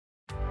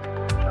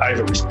I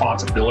have a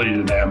responsibility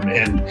to them,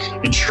 and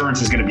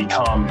insurance is going to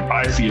become,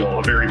 I feel,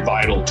 a very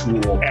vital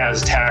tool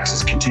as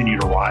taxes continue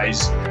to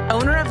rise.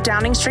 Owner of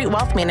Downing Street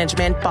Wealth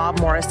Management, Bob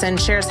Morrison,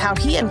 shares how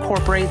he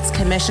incorporates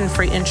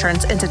commission-free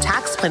insurance into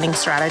tax planning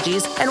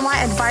strategies and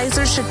why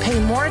advisors should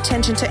pay more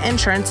attention to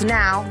insurance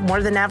now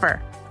more than ever.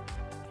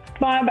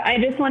 Bob, I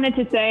just wanted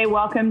to say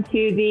welcome to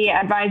the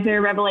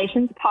Advisor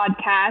Revelations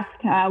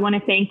podcast. I want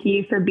to thank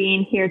you for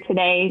being here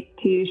today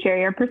to share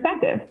your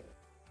perspective.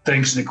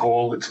 Thanks,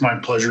 Nicole. It's my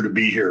pleasure to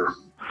be here.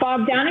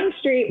 Bob, Downing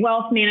Street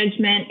Wealth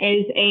Management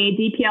is a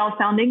DPL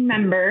founding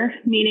member,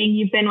 meaning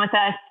you've been with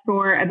us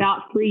for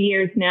about 3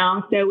 years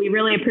now. So we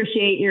really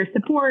appreciate your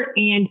support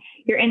and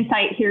your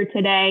insight here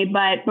today.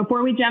 But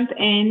before we jump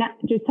in,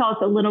 just tell us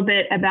a little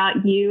bit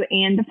about you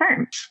and the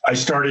firm. I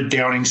started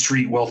Downing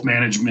Street Wealth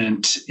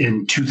Management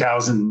in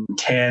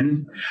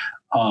 2010.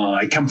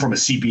 I come from a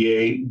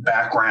CPA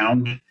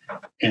background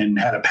and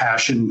had a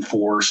passion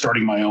for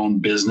starting my own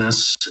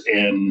business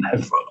and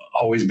have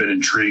always been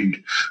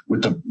intrigued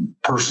with the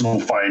personal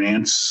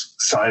finance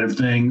side of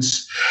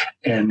things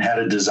and had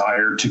a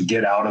desire to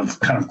get out of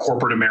kind of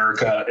corporate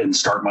America and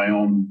start my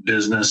own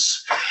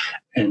business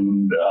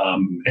and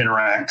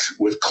interact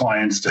with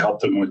clients to help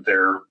them with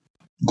their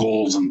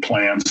goals and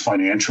plans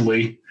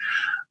financially.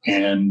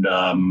 And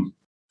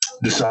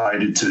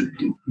decided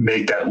to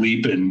make that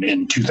leap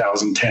in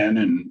 2010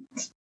 and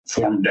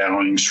formed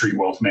Downing Street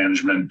Wealth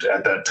Management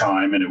at that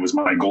time. And it was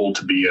my goal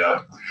to be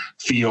a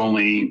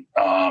fee-only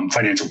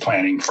financial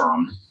planning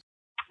firm.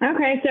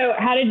 Okay, so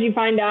how did you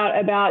find out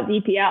about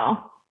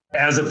DPL?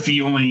 As a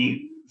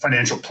fee-only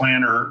financial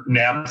planner,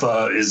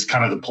 NAPFA is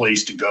kind of the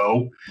place to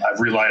go. I've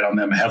relied on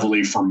them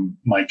heavily from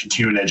my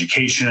continuing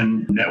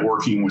education,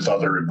 networking with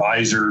other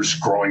advisors,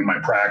 growing my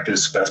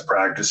practice, best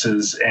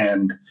practices,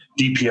 and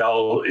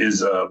DPL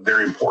is a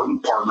very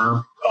important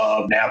partner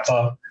of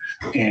NAPFA.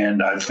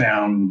 And I've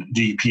found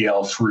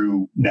DPL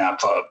through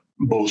NAPFA,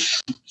 both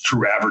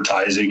through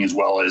advertising as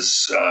well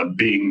as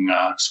being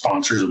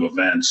sponsors of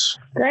events.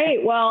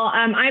 Great. Well,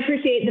 I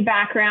appreciate the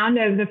background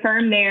of the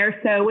firm there.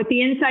 So with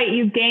the insight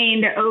you've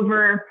gained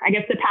over, I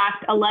guess, the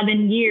past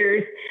 11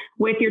 years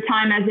with your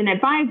time as an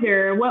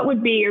advisor, what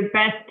would be your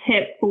best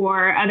tip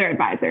for other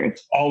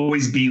advisors?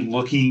 Always be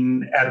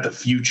looking at the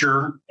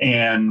future,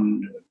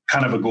 and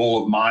kind of a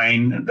goal of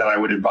mine that I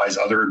would advise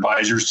other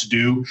advisors to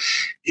do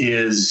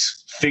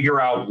is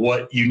figure out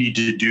what you need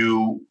to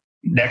do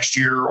next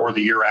year or the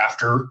year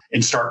after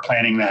and start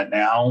planning that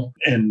now.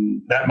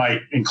 And that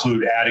might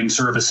include adding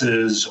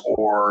services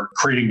or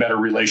creating better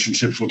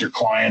relationships with your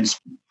clients,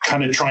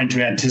 kind of trying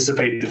to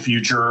anticipate the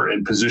future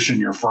and position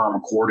your firm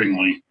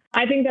accordingly.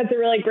 I think that's a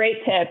really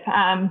great tip.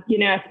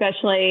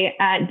 Especially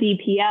at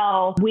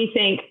DPL, we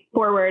think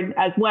forward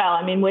as well.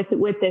 I mean, with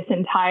this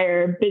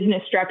entire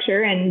business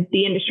structure and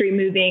the industry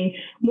moving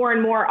more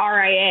and more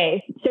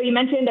RIA. So you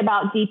mentioned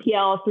about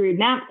DPL through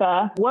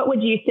NAPFA. What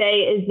would you say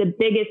is the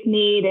biggest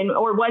need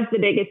or was the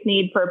biggest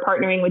need for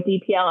partnering with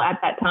DPL at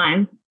that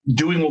time?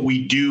 Doing what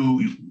we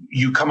do,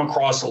 you come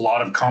across a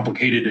lot of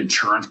complicated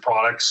insurance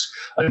products,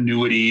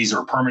 annuities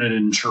or permanent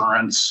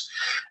insurance.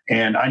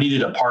 And I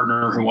needed a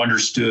partner who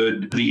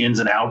understood the ins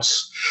and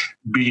outs,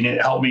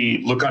 help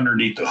me look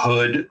underneath the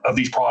hood of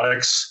these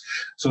products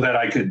so that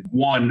I could,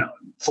 one,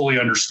 fully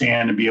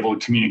understand and be able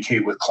to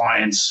communicate with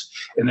clients.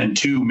 And then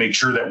two, make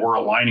sure that we're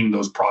aligning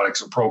those products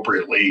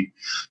appropriately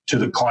to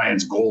the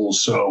client's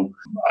goals. So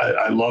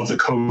I love the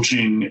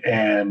coaching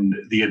and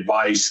the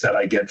advice that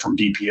I get from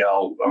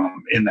DPL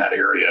in that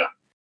area.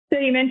 So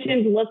you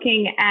mentioned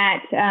looking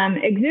at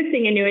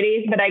existing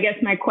annuities, but I guess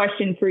my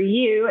question for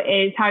you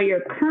is how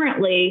you're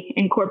currently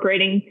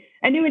incorporating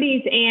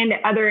annuities and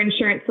other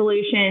insurance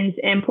solutions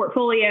and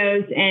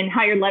portfolios and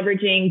how you're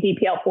leveraging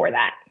DPL for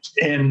that.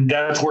 And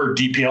that's where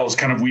DPL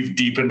is we've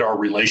deepened our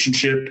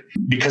relationship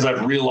because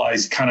I've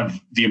realized kind of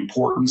the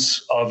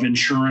importance of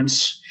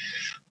insurance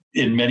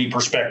in many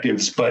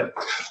perspectives. But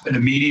an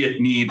immediate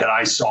need that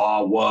I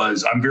saw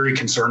was I'm very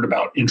concerned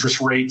about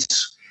interest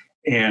rates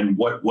and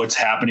what's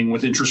happening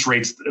with interest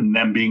rates and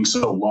them being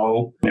so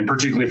low. And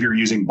particularly if you're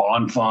using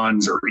bond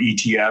funds or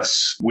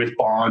ETFs with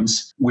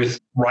bonds with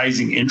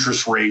rising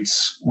interest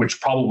rates,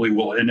 which probably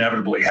will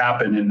inevitably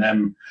happen. And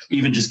then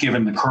even just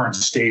given the current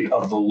state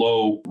of the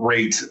low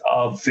rate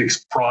of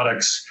fixed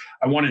products,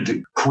 I wanted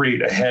to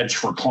create a hedge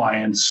for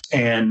clients,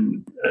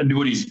 and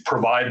annuities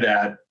provide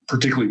that,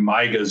 particularly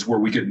MYGAs, where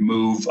we could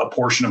move a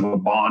portion of a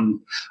bond,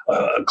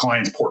 a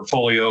client's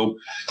portfolio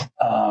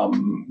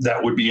that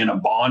would be in a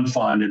bond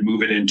fund and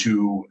move it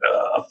into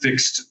a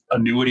fixed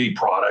annuity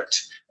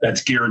product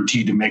that's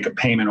guaranteed to make a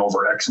payment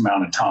over X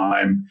amount of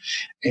time.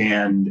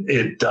 And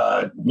it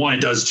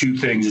does two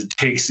things. It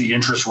takes the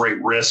interest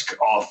rate risk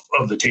off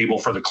of the table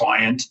for the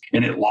client,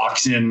 and it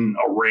locks in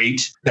a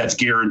rate that's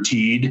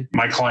guaranteed.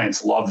 My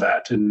clients love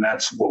that. And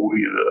that's what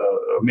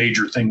a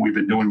major thing we've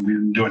been doing. We've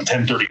been doing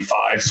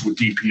 1035s with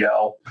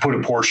DPL, put a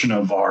portion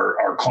of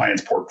our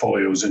clients'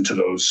 portfolios into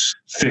those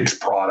fixed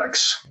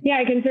products. Yeah,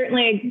 I can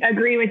certainly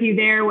agree with you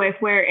there with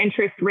where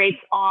interest rates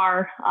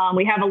are.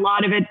 We have a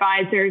lot of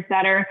advisors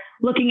that are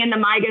looking in the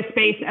MYGA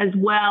space as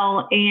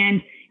well.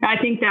 And I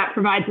think that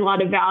provides a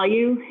lot of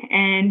value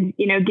and,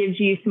 gives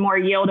you some more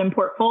yield in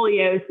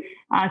portfolios,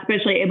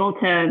 especially able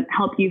to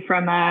help you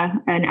from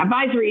an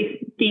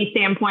advisory fee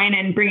standpoint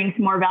and bringing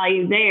some more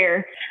value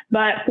there.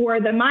 But for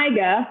the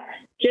MYGA,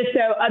 just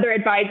so other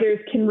advisors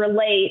can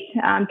relate,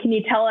 can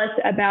you tell us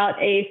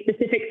about a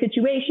specific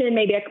situation,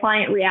 maybe a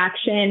client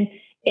reaction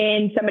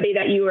in somebody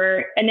that you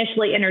were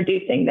initially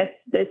introducing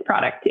this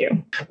product to?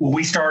 Well,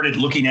 we started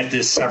looking at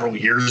this several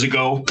years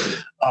ago,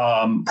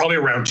 probably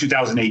around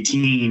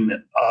 2018,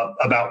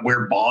 about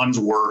where bonds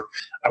were.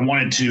 I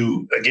wanted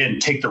to, again,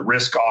 take the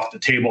risk off the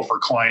table for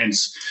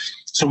clients.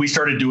 So we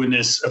started doing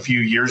this a few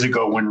years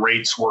ago when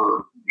rates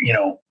were,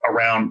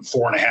 around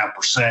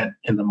 4.5%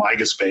 in the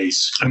MYGA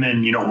space. And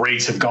then,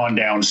 rates have gone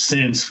down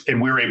since,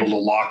 and we were able to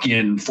lock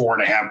in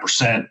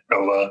 4.5%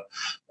 of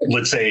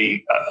let's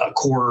say a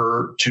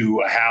quarter to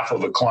a half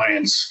of a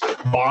client's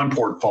bond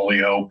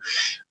portfolio.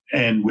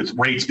 And with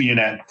rates being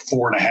at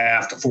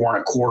 4.5 to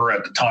 4.25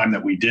 at the time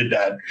that we did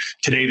that,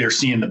 today they're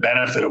seeing the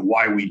benefit of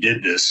why we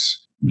did this.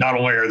 Not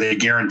only are they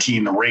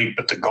guaranteeing the rate,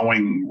 but the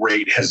going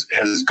rate has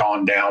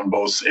gone down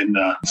both in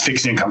the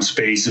fixed income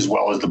space as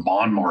well as the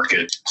bond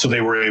market. So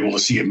they were able to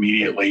see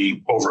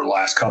immediately over the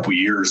last couple of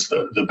years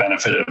the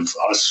benefit of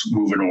us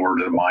moving over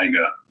to the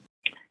MYGA.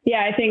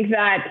 Yeah, I think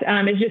that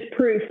is just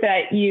proof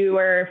that you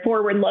are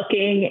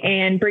forward-looking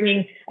and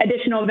bringing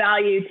additional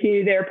value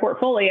to their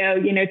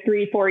portfolio,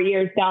 3-4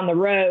 years down the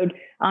road,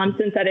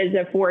 since that is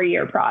a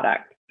 4-year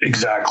product.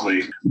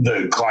 Exactly.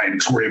 The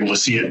clients were able to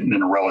see it in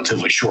a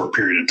relatively short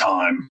period of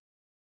time.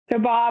 So,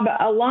 Bob,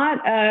 a lot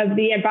of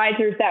the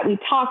advisors that we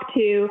talk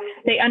to,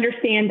 they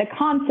understand the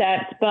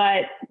concept,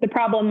 but the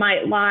problem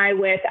might lie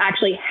with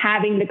actually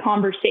having the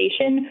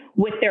conversation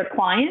with their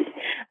client.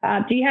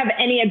 Do you have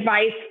any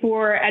advice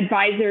for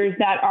advisors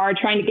that are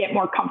trying to get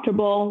more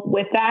comfortable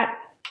with that?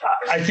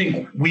 I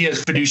think we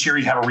as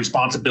fiduciaries have a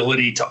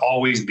responsibility to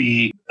always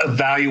be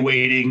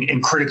evaluating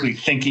and critically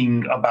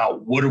thinking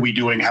about what are we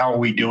doing? How are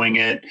we doing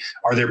it?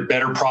 Are there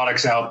better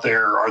products out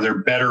there? Are there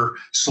better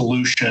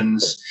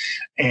solutions?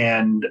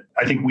 And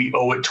I think we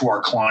owe it to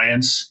our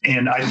clients.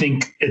 And I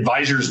think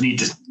advisors need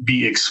to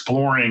be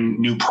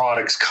exploring new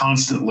products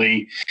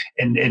constantly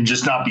and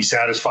just not be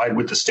satisfied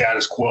with the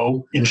status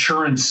quo.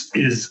 Insurance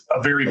is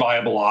a very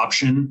viable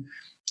option,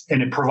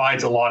 and it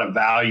provides a lot of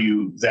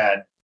value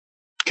that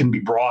can be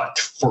brought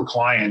for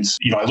clients.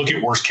 I look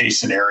at worst case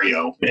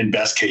scenario and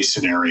best case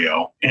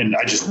scenario, and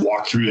I just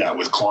walk through that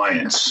with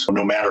clients,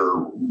 no matter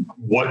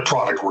what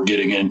product we're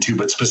getting into,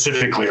 but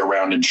specifically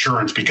around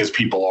insurance, because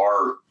people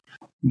are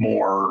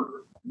more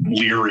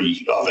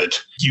leery of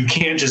it. You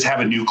can't just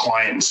have a new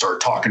client and start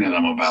talking to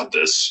them about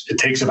this. It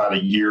takes about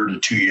 1 year to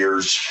 2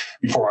 years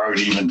before I would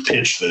even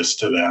pitch this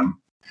to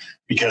them,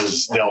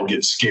 because they'll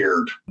get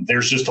scared.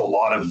 There's just a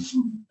lot of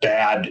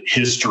bad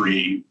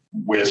history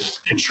with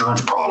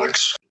insurance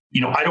products.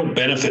 I don't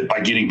benefit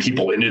by getting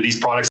people into these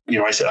products.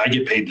 I said I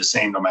get paid the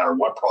same no matter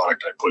what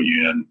product I put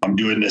you in. I'm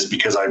doing this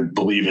because I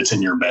believe it's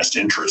in your best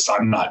interest.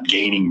 I'm not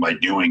gaining by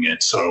doing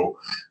it. So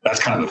that's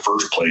kind of the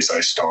first place I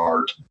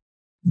start.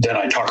 Then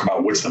I talk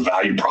about what's the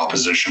value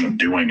proposition of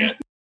doing it.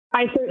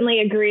 I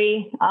certainly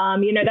agree.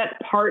 That's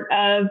part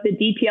of the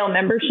DPL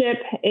membership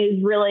is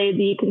really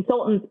the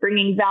consultants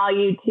bringing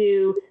value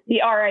to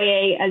the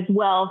RIA as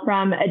well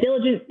from a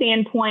diligence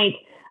standpoint,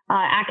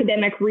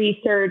 academic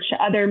research,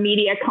 other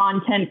media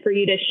content for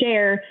you to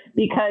share,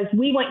 because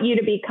we want you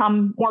to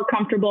become more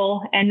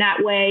comfortable. And that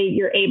way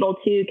you're able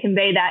to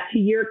convey that to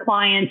your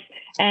clients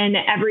and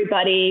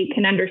everybody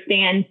can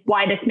understand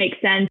why this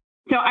makes sense.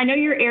 So I know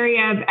your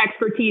area of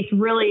expertise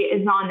really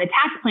is on the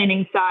tax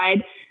planning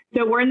side.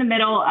 So we're in the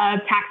middle of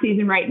tax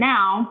season right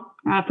now.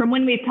 From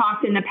when we've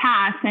talked in the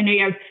past, I know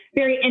you have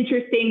very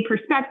interesting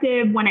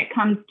perspective when it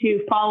comes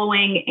to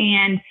following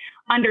and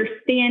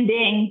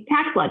understanding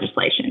tax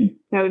legislation.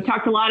 So we've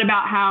talked a lot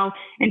about how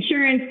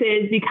insurance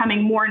is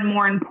becoming more and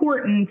more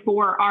important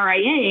for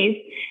RIAs,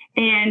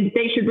 and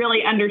they should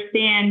really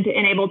understand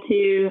and able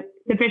to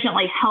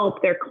sufficiently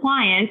help their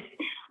clients.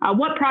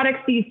 What products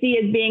do you see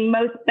as being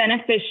most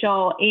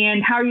beneficial,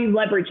 and how are you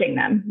leveraging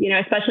them,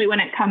 especially when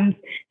it comes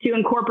to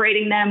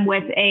incorporating them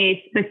with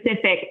a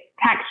specific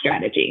tax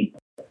strategy?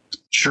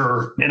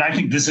 Sure. And I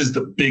think this is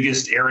the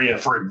biggest area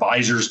for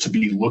advisors to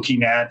be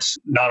looking at,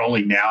 not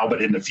only now,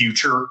 but in the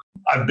future.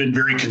 I've been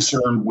very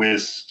concerned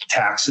with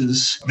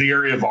taxes. The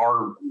area of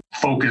our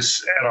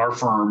focus at our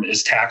firm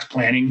is tax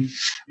planning,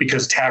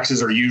 because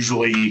taxes are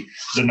usually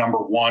the number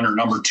one or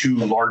number two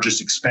largest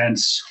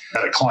expense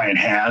that a client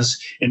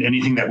has. And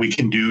anything that we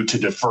can do to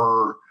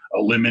defer,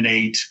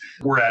 eliminate,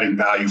 we're adding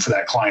value for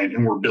that client,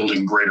 and we're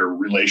building greater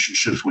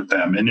relationships with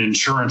them. And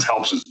insurance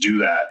helps us do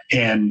that.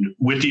 And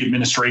with the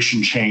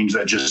administration change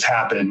that just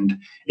happened,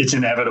 it's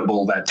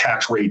inevitable that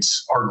tax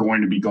rates are going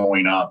to be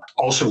going up.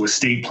 Also,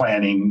 estate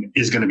planning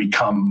is going to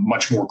become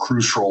much more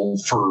crucial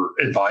for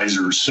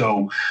advisors.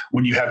 So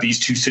when you have these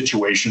two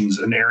situations,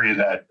 an area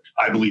that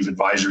I believe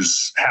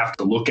advisors have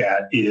to look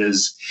at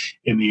is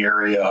in the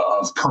area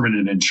of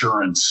permanent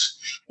insurance.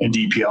 And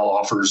DPL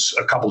offers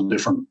a couple of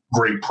different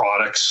great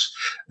products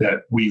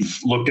that we've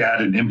looked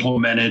at and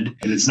implemented.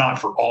 And it's not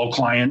for all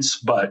clients,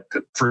 but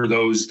for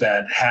those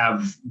that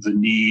have the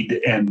need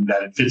and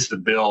that it fits the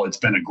bill, it's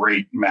been a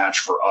great match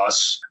for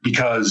us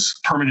because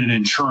permanent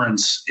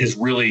insurance is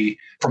really,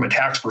 from a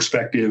tax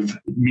perspective,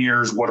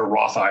 mirrors what a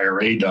Roth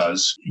IRA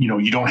does.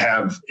 You don't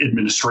have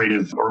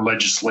administrative or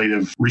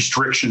legislative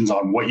restrictions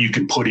on what you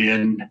can put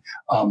in,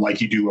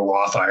 like you do a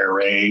Roth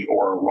IRA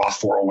or a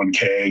Roth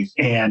 401k,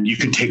 and you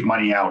can take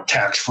money out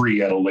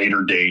tax-free at a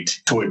later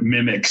date. So it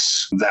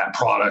mimics that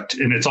product.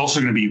 And it's also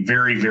going to be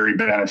very, very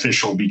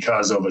beneficial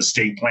because of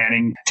estate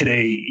planning.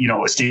 Today,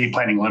 estate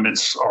planning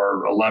limits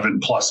are $11+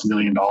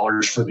 million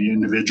for the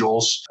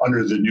individuals.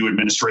 Under the new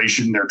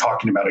administration, they're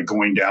talking about it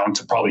going down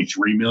to probably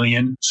 $3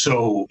 million.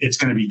 So it's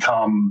going to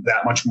become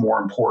that much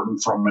more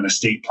important from an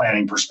estate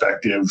planning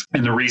perspective.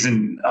 And the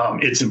reason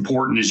it's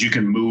important is you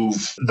can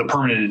move the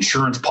permanent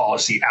insurance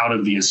policy out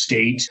of the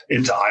estate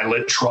into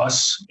ILIT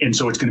trusts. And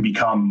so it's going to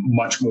become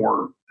much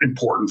more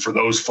important for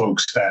those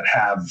folks that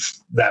have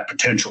that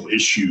potential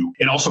issue.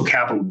 And also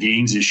capital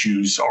gains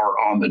issues are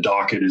on the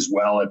docket as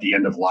well at the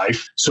end of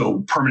life.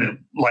 So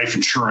permanent life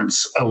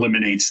insurance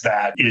eliminates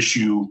that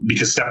issue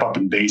because step up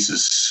in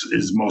basis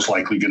is most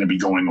likely going to be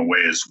going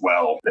away as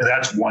well.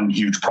 That's one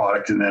huge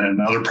product. And then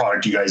another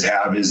product you guys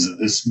have is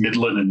this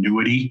Midland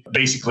annuity.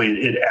 Basically,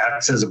 it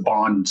acts as a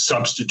bond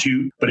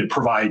substitute, but it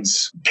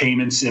provides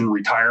payments in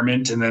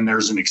retirement. And then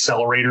there's an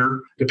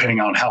accelerator, depending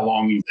on how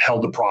long you've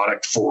held the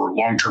product for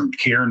long-term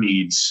care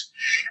needs.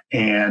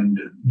 And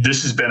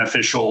this is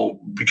beneficial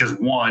because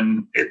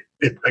one,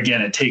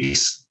 it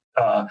takes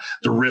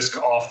the risk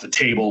off the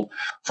table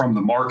from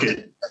the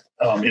market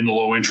in the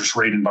low interest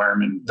rate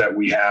environment that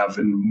we have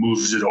and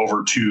moves it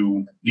over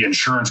to the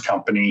insurance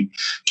company.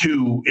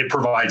 Two, it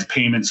provides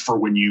payments for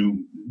when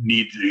you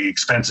need the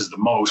expenses the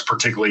most,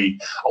 particularly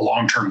a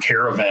long-term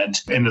care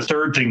event. And the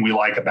third thing we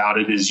like about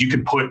it is you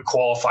can put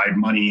qualified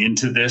money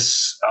into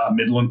this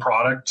Midland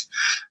product.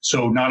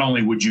 So not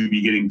only would you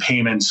be getting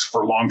payments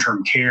for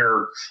long-term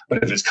care,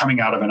 but if it's coming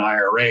out of an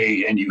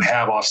IRA and you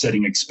have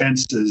offsetting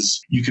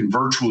expenses, you can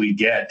virtually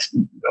get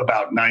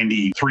about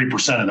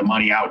 93% of the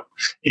money out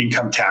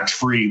income tax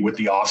free with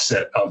the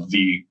offset of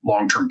the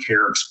long-term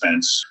care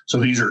expense. So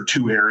these are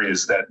two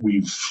areas that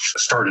we've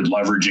started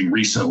leveraging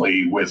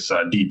recently with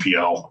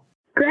DPL.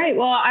 Great.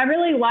 Well, I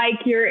really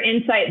like your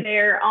insight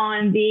there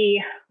on the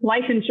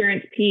life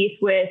insurance piece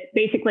with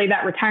basically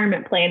that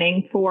retirement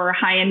planning for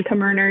high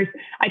income earners.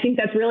 I think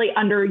that's really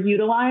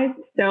underutilized.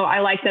 So I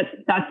like that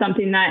that's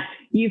something that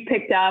you've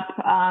picked up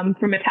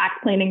from a tax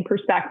planning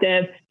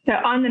perspective. So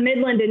on the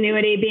Midland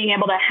annuity, being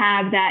able to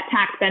have that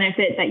tax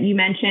benefit that you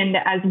mentioned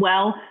as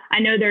well. I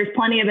know there's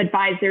plenty of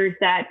advisors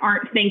that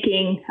aren't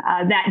thinking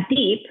that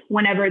deep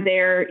whenever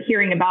they're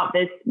hearing about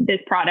this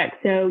product.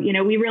 So,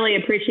 we really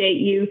appreciate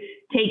you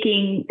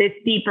taking this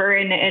deeper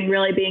and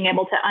really being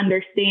able to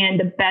understand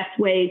the best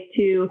ways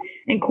to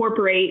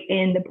incorporate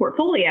in the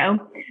portfolio.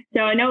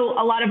 So I know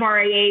a lot of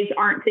RIAs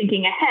aren't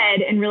thinking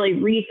ahead and really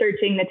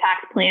researching the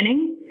tax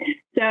planning.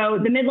 So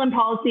the Midland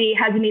policy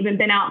hasn't even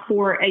been out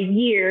for a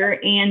year,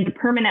 and the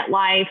permanent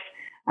life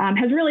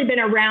has really been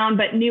around,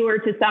 but newer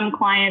to some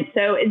clients.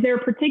 So is there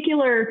a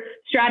particular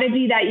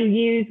strategy that you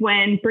use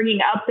when bringing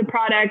up the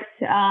products?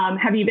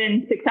 Have you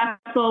been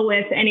successful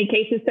with any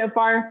cases so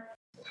far?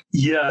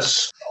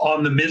 Yes.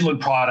 On the Midland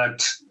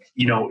product,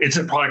 it's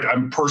a product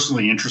I'm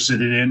personally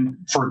interested in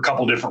for a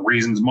couple different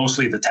reasons,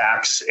 mostly the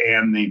tax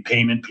and the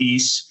payment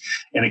piece.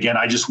 And again,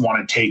 I just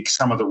want to take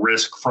some of the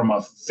risk from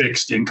a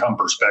fixed income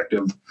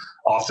perspective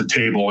off the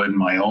table in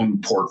my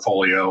own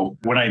portfolio.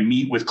 When I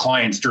meet with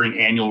clients during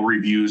annual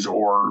reviews,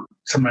 or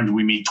sometimes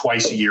we meet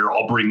twice a year,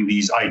 I'll bring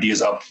these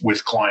ideas up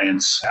with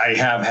clients. I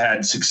have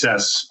had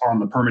success on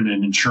the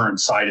permanent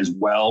insurance side as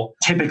well.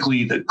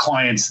 Typically, the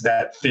clients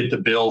that fit the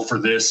bill for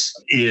this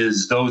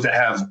is those that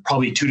have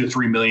probably $2 to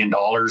 $3 million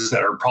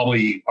that are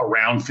probably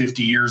around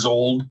 50 years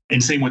old.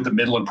 And same with the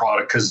Midland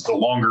product, because the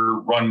longer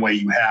runway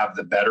you have,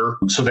 the better,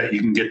 so that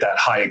you can get that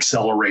high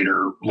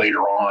accelerator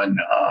later on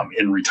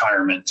in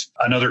retirement.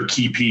 Another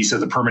key piece of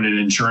the permanent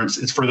insurance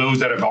is for those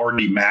that have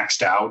already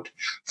maxed out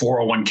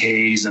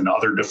 401ks and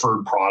other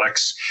deferred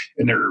products,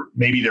 and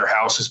maybe their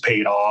house is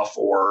paid off,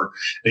 or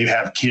they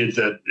have kids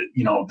that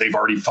they've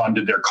already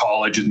funded their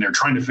college and they're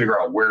trying to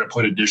figure out where to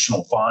put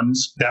additional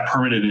funds. That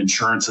permanent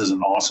insurance is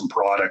an awesome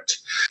product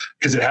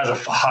because it has a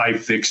high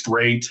fixed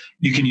rate.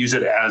 You can use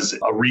it as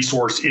a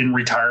resource in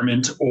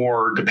retirement,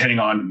 or depending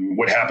on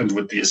what happens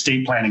with the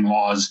estate planning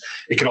laws,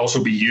 it could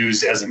also be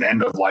used as an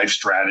end of life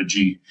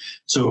strategy.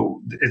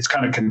 So it's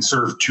kind of can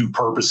serve two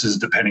purposes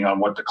depending on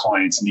what the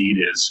client's need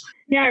is.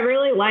 Yeah, I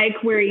really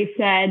like where you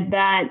said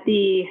that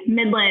the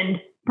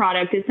Midland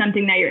product is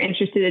something that you're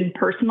interested in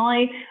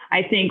personally,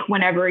 I think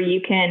whenever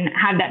you can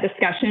have that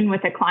discussion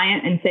with a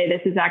client and say,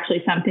 this is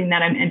actually something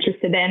that I'm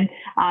interested in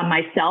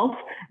myself,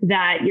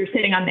 that you're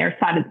sitting on their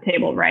side of the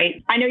table,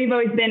 right? I know you've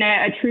always been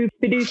a true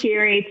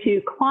fiduciary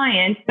to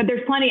clients, but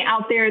there's plenty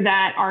out there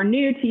that are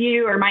new to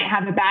you or might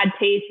have a bad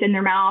taste in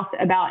their mouth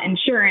about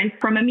insurance.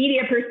 From a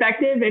media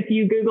perspective, if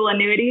you Google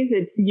annuities,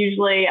 it's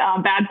usually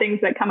bad things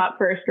that come up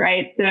first,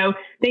 right? So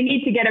they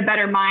need to get a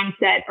better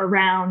mindset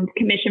around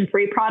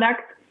commission-free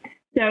products.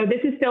 So this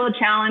is still a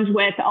challenge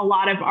with a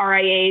lot of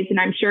RIAs, and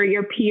I'm sure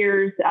your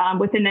peers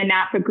within the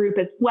NAPA group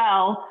as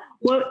well.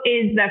 What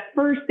is the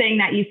first thing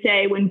that you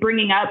say when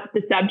bringing up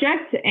the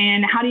subject,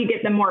 and how do you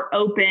get them more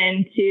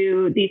open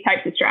to these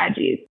types of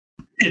strategies?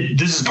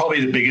 This is probably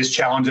the biggest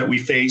challenge that we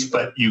face,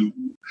 but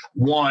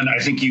I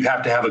think you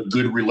have to have a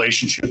good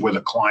relationship with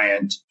a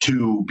client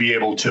to be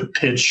able to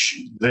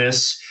pitch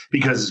this,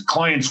 because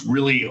clients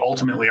really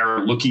ultimately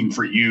are looking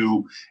for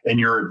you and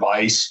your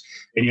advice,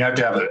 and you have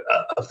to have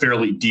a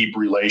fairly deep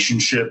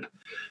relationship.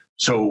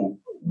 So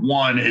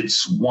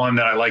it's one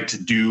that I like to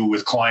do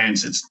with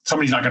clients. It's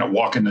somebody's not going to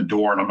walk in the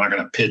door and I'm not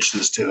going to pitch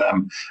this to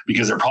them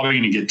because they're probably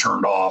going to get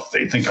turned off.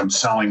 They think I'm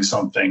selling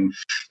something.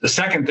 The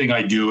second thing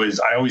I do is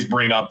I always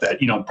bring up that,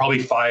 probably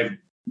 5-6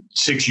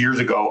 years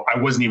ago, I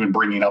wasn't even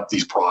bringing up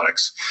these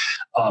products.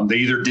 They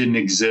either didn't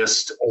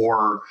exist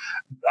or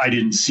I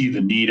didn't see the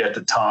need at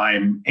the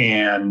time.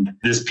 And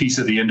this piece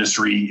of the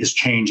industry is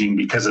changing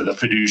because of the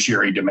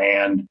fiduciary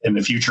demand and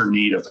the future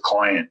need of the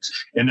client.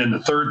 And then the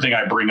third thing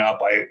I bring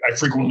up, I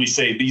frequently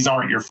say, these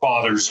aren't your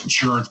father's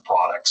insurance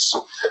products.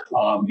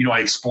 I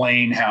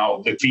explain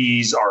how the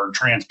fees are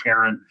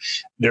transparent.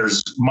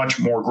 There's much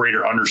more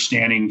greater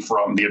understanding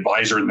from the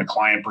advisor and the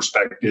client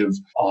perspective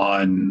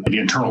on the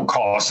internal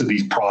costs of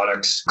these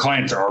products.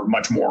 Clients are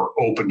much more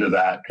open to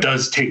that. It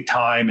does take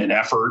time and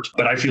effort,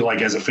 but I feel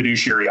like as a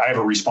fiduciary, I have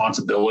a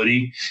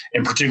responsibility,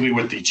 and particularly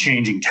with the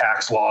changing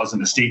tax laws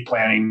and estate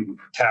planning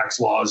tax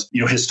laws,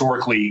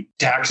 historically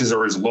taxes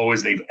are as low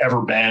as they've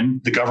ever been.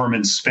 The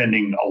government's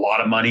spending a lot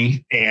of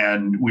money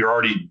and we're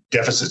already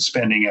deficit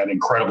spending at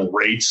incredible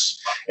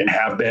rates and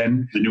have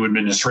been. The new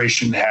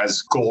administration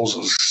has goals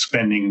of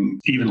spending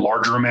even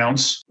larger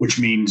amounts, which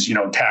means,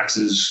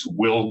 taxes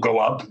will go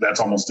up. That's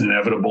almost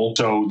inevitable.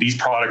 So these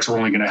products are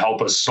only going to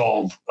help us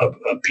solve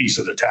a piece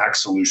of the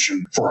tax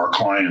solution for our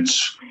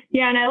clients.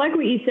 Yeah, and I like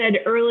what you said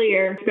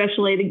earlier,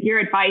 especially your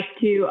advice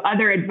to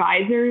other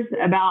advisors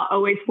about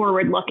always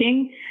forward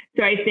looking.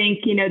 So I think,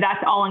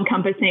 that's all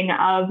encompassing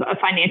of a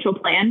financial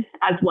plan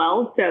as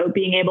well. So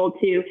being able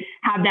to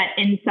have that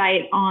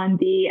insight on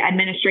the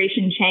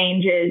administration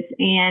changes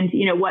and,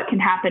 what can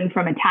happen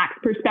from a tax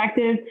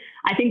perspective,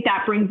 I think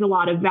that brings a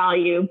lot of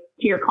value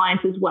to your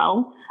clients as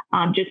well,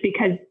 just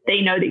because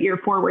they know that you're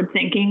forward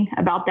thinking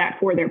about that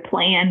for their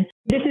plan.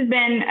 This has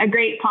been a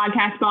great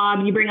podcast,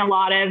 Bob. You bring a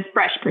lot of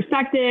fresh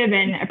perspective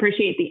and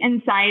appreciate the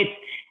insights.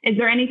 Is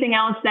there anything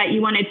else that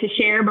you wanted to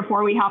share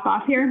before we hop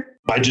off here?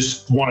 I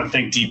just want to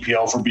thank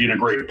DPL for being a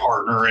great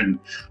partner and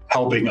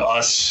helping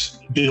us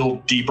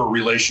build deeper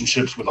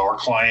relationships with our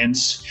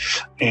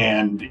clients.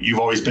 And you've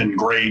always been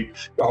great,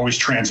 always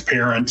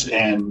transparent,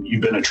 and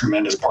you've been a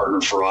tremendous partner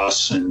for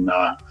us. And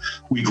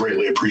we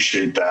greatly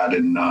appreciate that.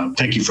 And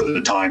thank you for the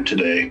time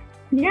today.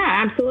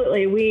 Yeah,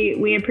 absolutely.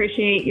 We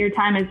appreciate your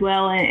time as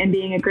well and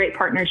being a great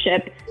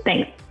partnership.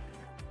 Thanks.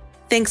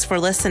 Thanks for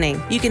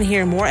listening. You can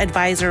hear more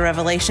advisor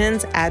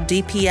revelations at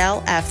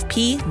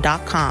dplfp.com.